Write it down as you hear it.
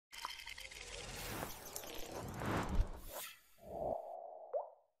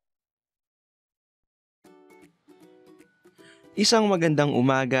Isang magandang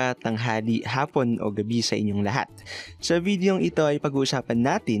umaga, tanghali, hapon o gabi sa inyong lahat. Sa videong ito ay pag-uusapan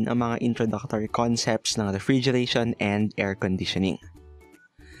natin ang mga introductory concepts ng refrigeration and air conditioning.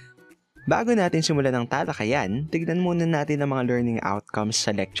 Bago natin simulan ang talakayan, tignan muna natin ang mga learning outcomes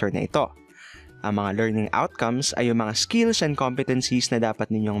sa lecture na ito. Ang mga learning outcomes ay yung mga skills and competencies na dapat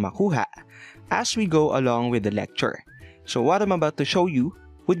ninyong makuha as we go along with the lecture. So what I'm about to show you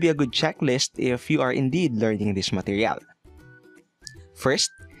would be a good checklist if you are indeed learning this material.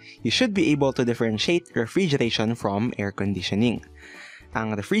 First, you should be able to differentiate refrigeration from air conditioning.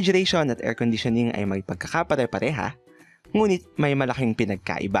 Ang refrigeration at air conditioning ay may pagkakapare-pareha, ngunit may malaking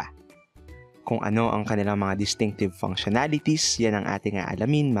pinagkaiba. Kung ano ang kanilang mga distinctive functionalities, yan ang ating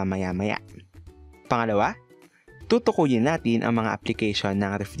aalamin mamaya-maya. Pangalawa, tutukuyin natin ang mga application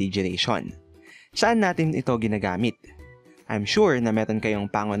ng refrigeration. Saan natin ito ginagamit? I'm sure na meron kayong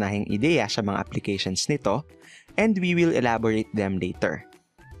pangunahing ideya sa mga applications nito, and we will elaborate them later.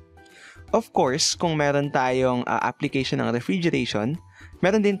 Of course, kung meron tayong application ng refrigeration,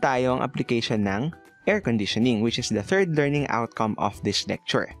 meron din tayong application ng air conditioning, which is the third learning outcome of this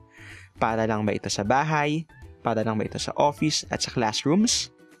lecture. Para lang ba ito sa bahay? Para lang ba ito sa office at sa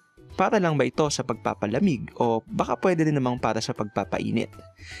classrooms? Para lang ba ito sa pagpapalamig o baka pwede din namang para sa pagpapainit?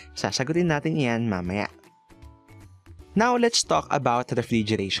 Sasagutin natin iyan mamaya. Now, let's talk about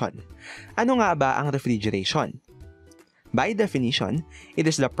refrigeration. Ano nga ba ang refrigeration? By definition, it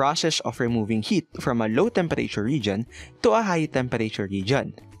is the process of removing heat from a low temperature region to a high temperature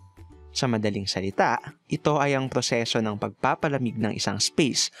region. Sa madaling salita, ito ay ang proseso ng pagpapalamig ng isang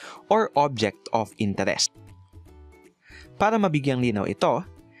space or object of interest. Para mabigyang linaw ito,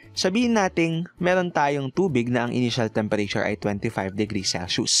 sabihin nating meron tayong tubig na ang initial temperature ay 25 degrees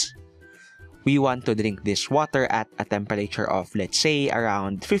Celsius. We want to drink this water at a temperature of, let's say,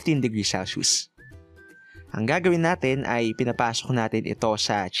 around 15 degrees Celsius. Ang gagawin natin ay pinapasok natin ito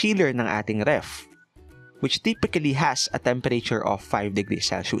sa chiller ng ating ref, which typically has a temperature of 5 degrees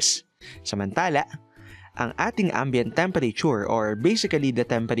Celsius. Samantala, ang ating ambient temperature or basically the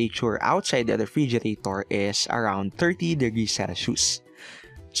temperature outside the refrigerator is around 30 degrees Celsius.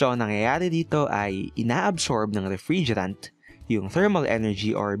 So, ang nangyayari dito ay inaabsorb ng refrigerant yung thermal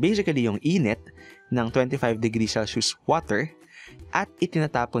energy or basically yung init ng 25 degrees Celsius water at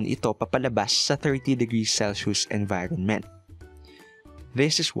itinatapon ito papalabas sa 30 degrees Celsius environment.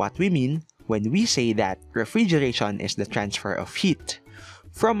 This is what we mean when we say that refrigeration is the transfer of heat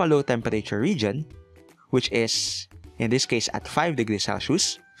from a low temperature region, which is in this case at 5 degrees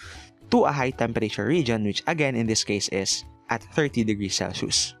Celsius, to a high temperature region, which again in this case is at 30 degrees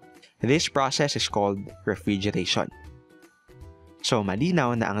Celsius. This process is called refrigeration. So,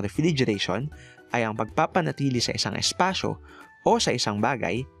 malinaw na ang refrigeration ay ang pagpapanatili sa isang espasyo o sa isang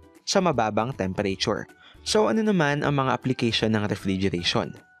bagay sa mababang temperature. So, ano naman ang mga application ng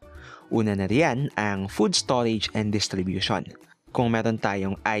refrigeration? Una na riyan ang food storage and distribution. Kung meron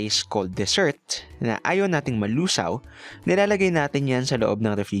tayong ice-cold dessert na ayaw nating malusaw, nilalagay natin yan sa loob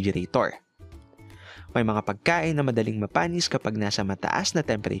ng refrigerator. May mga pagkain na madaling mapanis kapag nasa mataas na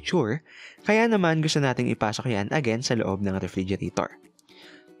temperature, kaya naman gusto nating ipasok yan again sa loob ng refrigerator.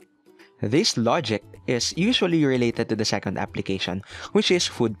 This logic is usually related to the second application, which is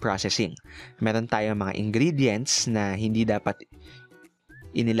food processing. Meron tayong mga ingredients na hindi dapat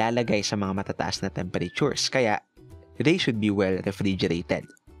inilalagay sa mga matataas na temperatures, kaya they should be well refrigerated.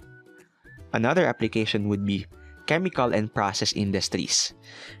 Another application would be chemical and process industries.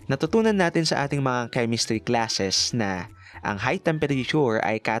 Natutunan natin sa ating mga chemistry classes na ang high temperature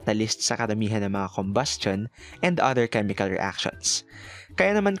ay catalyst sa karamihan ng mga combustion and other chemical reactions.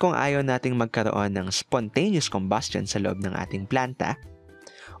 Kaya naman kung ayaw nating magkaroon ng spontaneous combustion sa loob ng ating planta,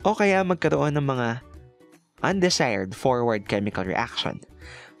 o kaya magkaroon ng mga undesired forward chemical reaction,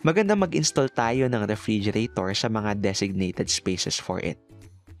 maganda mag-install tayo ng refrigerator sa mga designated spaces for it.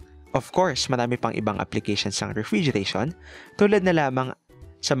 Of course, marami pang ibang applications ng refrigeration tulad na lamang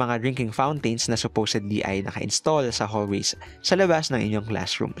sa mga drinking fountains na supposedly ay naka-install sa hallways sa labas ng inyong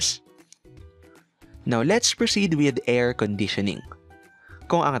classrooms. Now, let's proceed with air conditioning.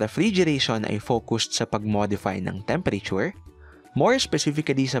 Kung ang refrigeration ay focused sa pag-modify ng temperature, more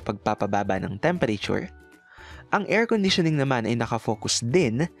specifically sa pagpapababa ng temperature, ang air conditioning naman ay nakafocus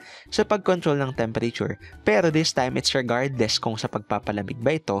din sa pag-control ng temperature, pero this time it's regardless kung sa pagpapalamig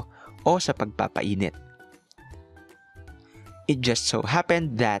ba ito o sa pagpapainit. It just so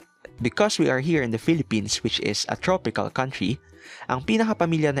happened that because we are here in the Philippines, which is a tropical country, ang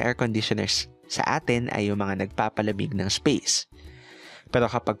pinakapamilyar na air conditioners sa atin ay yung mga nagpapalamig ng space. Pero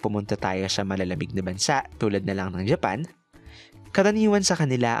kapag pumunta tayo sa malalamig na bansa tulad na lang ng Japan, karaniwan sa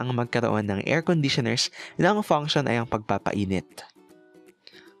kanila ang magkaroon ng air conditioners na ang function ay ang pagpapainit.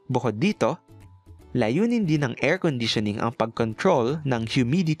 Bukod dito, layunin din ng air conditioning ang pag-control ng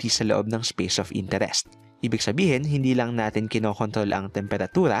humidity sa loob ng space of interest. Ibig sabihin, hindi lang natin kinokontrol ang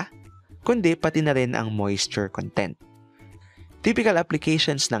temperatura, kundi pati na rin ang moisture content. Typical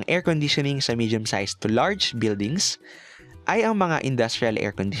applications ng air conditioning sa medium-sized to large buildings ay ang mga industrial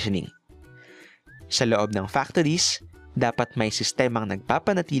air conditioning. Sa loob ng factories, dapat may sistemang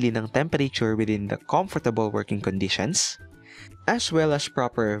nagpapanatili ng temperature within the comfortable working conditions, as well as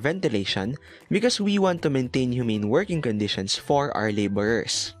proper ventilation because we want to maintain humane working conditions for our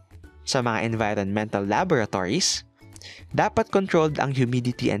laborers. Sa mga environmental laboratories, dapat controlled ang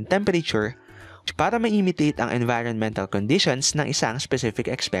humidity and temperature para ma-imitate ang environmental conditions ng isang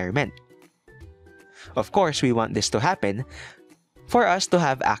specific experiment. Of course, we want this to happen for us to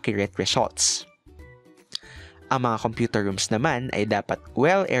have accurate results. Ang mga computer rooms naman ay dapat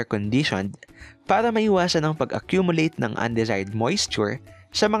well air-conditioned para maiwasan ang pag-accumulate ng undesired moisture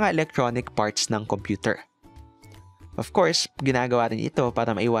sa mga electronic parts ng computer. Of course, ginagawa rin ito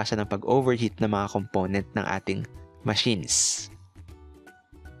para maiwasan ang pag-overheat ng mga component ng ating machines.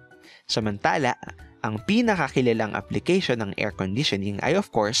 Samantala, ang pinakakilalang application ng air conditioning ay of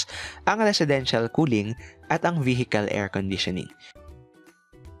course ang residential cooling at ang vehicle air conditioning.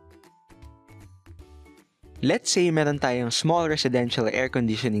 Let's say meron tayong small residential air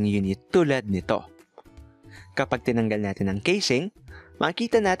conditioning unit tulad nito. Kapag tinanggal natin ang casing,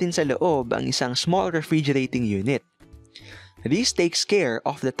 makita natin sa loob ang isang small refrigerating unit. This takes care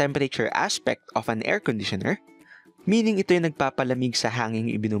of the temperature aspect of an air conditioner, meaning ito yung nagpapalamig sa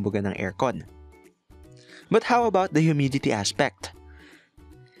hanging ibinubuga ng aircon. But how about the humidity aspect?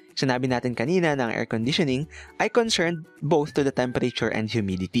 Sinabi natin kanina na ang air conditioning ay concerned both to the temperature and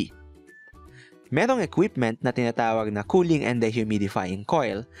humidity. Merong equipment na tinatawag na cooling and dehumidifying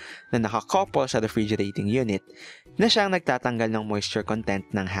coil na nakakouple sa refrigerating unit na siyang nagtatanggal ng moisture content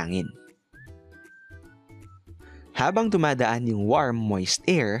ng hangin. Habang dumadaan yung warm, moist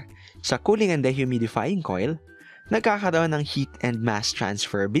air sa cooling and dehumidifying coil, nagkakaroon ng heat and mass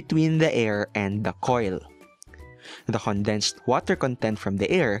transfer between the air and the coil. The condensed water content from the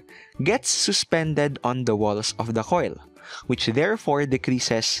air gets suspended on the walls of the coil, which therefore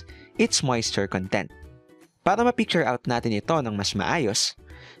decreases its moisture content. Para ma-picture out natin ito ng mas maayos,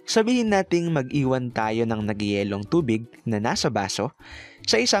 sabihin nating mag-iwan tayo ng nagyayelong tubig na nasa baso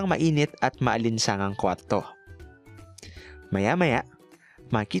sa isang mainit at maalinsangang kwarto. Maya-maya,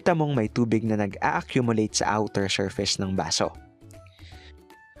 makita mong may tubig na nag-a-accumulate sa outer surface ng baso.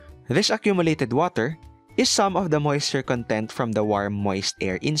 This accumulated water is some of the moisture content from the warm, moist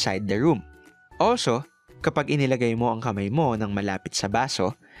air inside the room. Also, kapag inilagay mo ang kamay mo ng malapit sa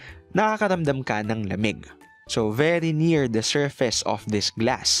baso, nakakaramdam ka ng lamig. So very near the surface of this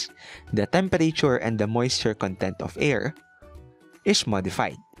glass, the temperature and the moisture content of air is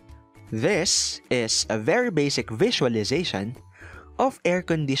modified. This is a very basic visualization of air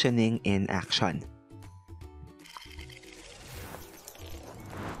conditioning in action.